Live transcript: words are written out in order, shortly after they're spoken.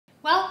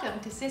Welcome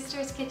to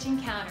Sister's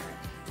Kitchen Counter.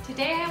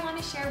 Today I want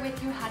to share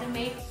with you how to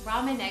make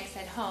ramen eggs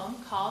at home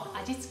called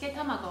Ajitsuke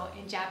Tamago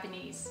in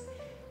Japanese.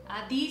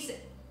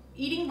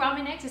 Eating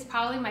ramen eggs is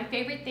probably my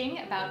favorite thing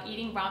about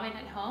eating ramen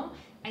at home.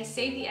 I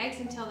save the eggs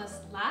until the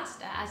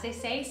last. As they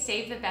say,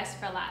 save the best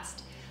for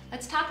last.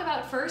 Let's talk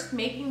about first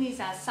making these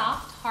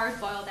soft,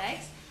 hard-boiled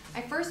eggs.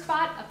 I first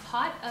brought a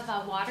pot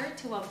of water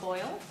to a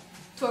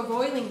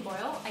boiling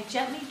boil. I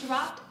gently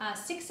dropped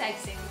 6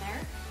 eggs in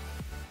there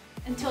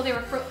until they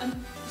were,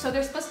 so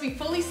they're supposed to be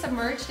fully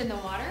submerged in the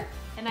water,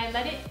 and I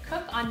let it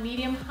cook on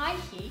medium-high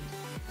heat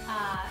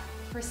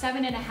for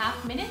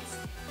 7.5 minutes.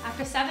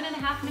 After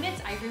 7.5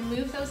 minutes, I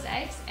remove those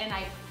eggs and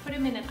I put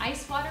them in an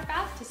ice water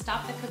bath to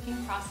stop the cooking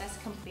process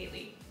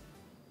completely.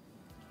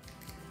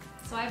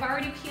 So I've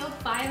already peeled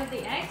 5 of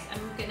the eggs.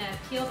 I'm gonna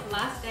peel the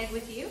last egg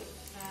with you.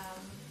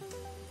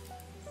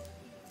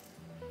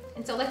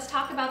 And so let's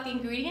talk about the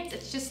ingredients.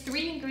 It's just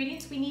 3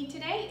 ingredients we need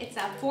today. It's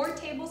 4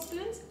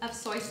 tablespoons of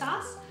soy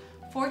sauce,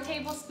 4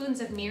 tablespoons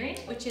of mirin,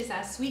 which is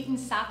sweetened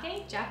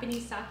sake,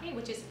 Japanese sake,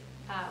 which is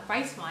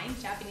rice wine,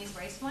 Japanese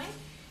rice wine.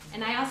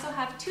 And I also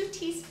have 2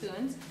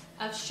 teaspoons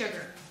of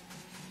sugar.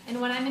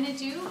 And what I'm gonna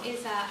do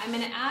is I'm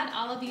gonna add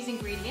all of these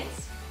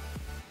ingredients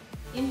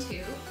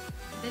into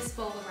this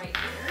bowl right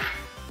here.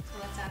 So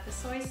let's add the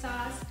soy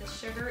sauce, the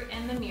sugar,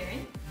 and the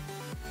mirin.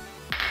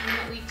 And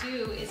what we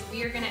do is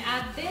we are gonna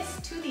add this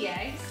to the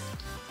eggs,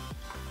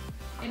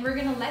 and we're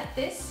gonna let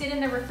this sit in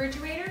the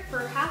refrigerator for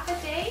half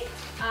a day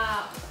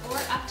or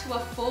up to a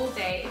full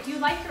day. If you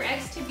like your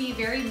eggs to be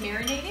very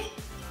marinated,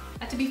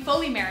 to be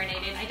fully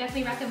marinated, I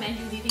definitely recommend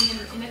you leaving them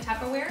in a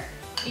Tupperware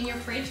in your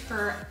fridge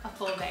for a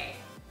full day.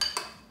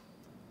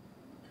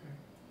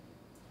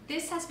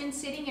 This has been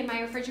sitting in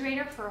my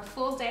refrigerator for a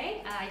full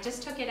day. I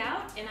just took it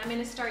out and I'm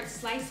gonna start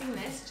slicing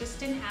this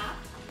just in half.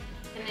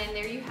 And then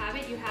there you have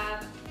it. You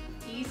have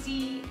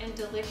easy and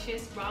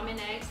delicious ramen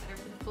eggs that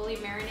have been fully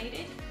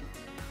marinated.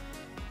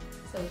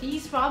 So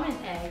these ramen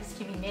eggs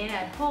can be made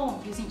at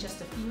home using just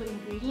a few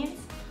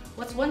ingredients.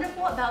 What's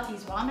wonderful about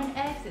these ramen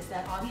eggs is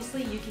that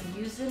obviously you can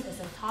use them as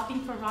a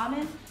topping for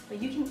ramen,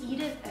 but you can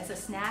eat it as a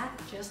snack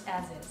just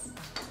as is.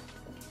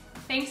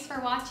 Thanks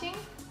for watching.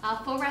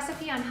 A full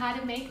recipe on how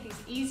to make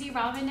these easy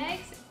ramen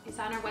eggs is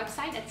on our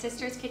website at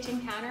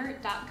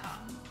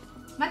sisterskitchencounter.com.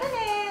 Mata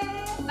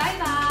ne! Bye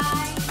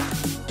bye!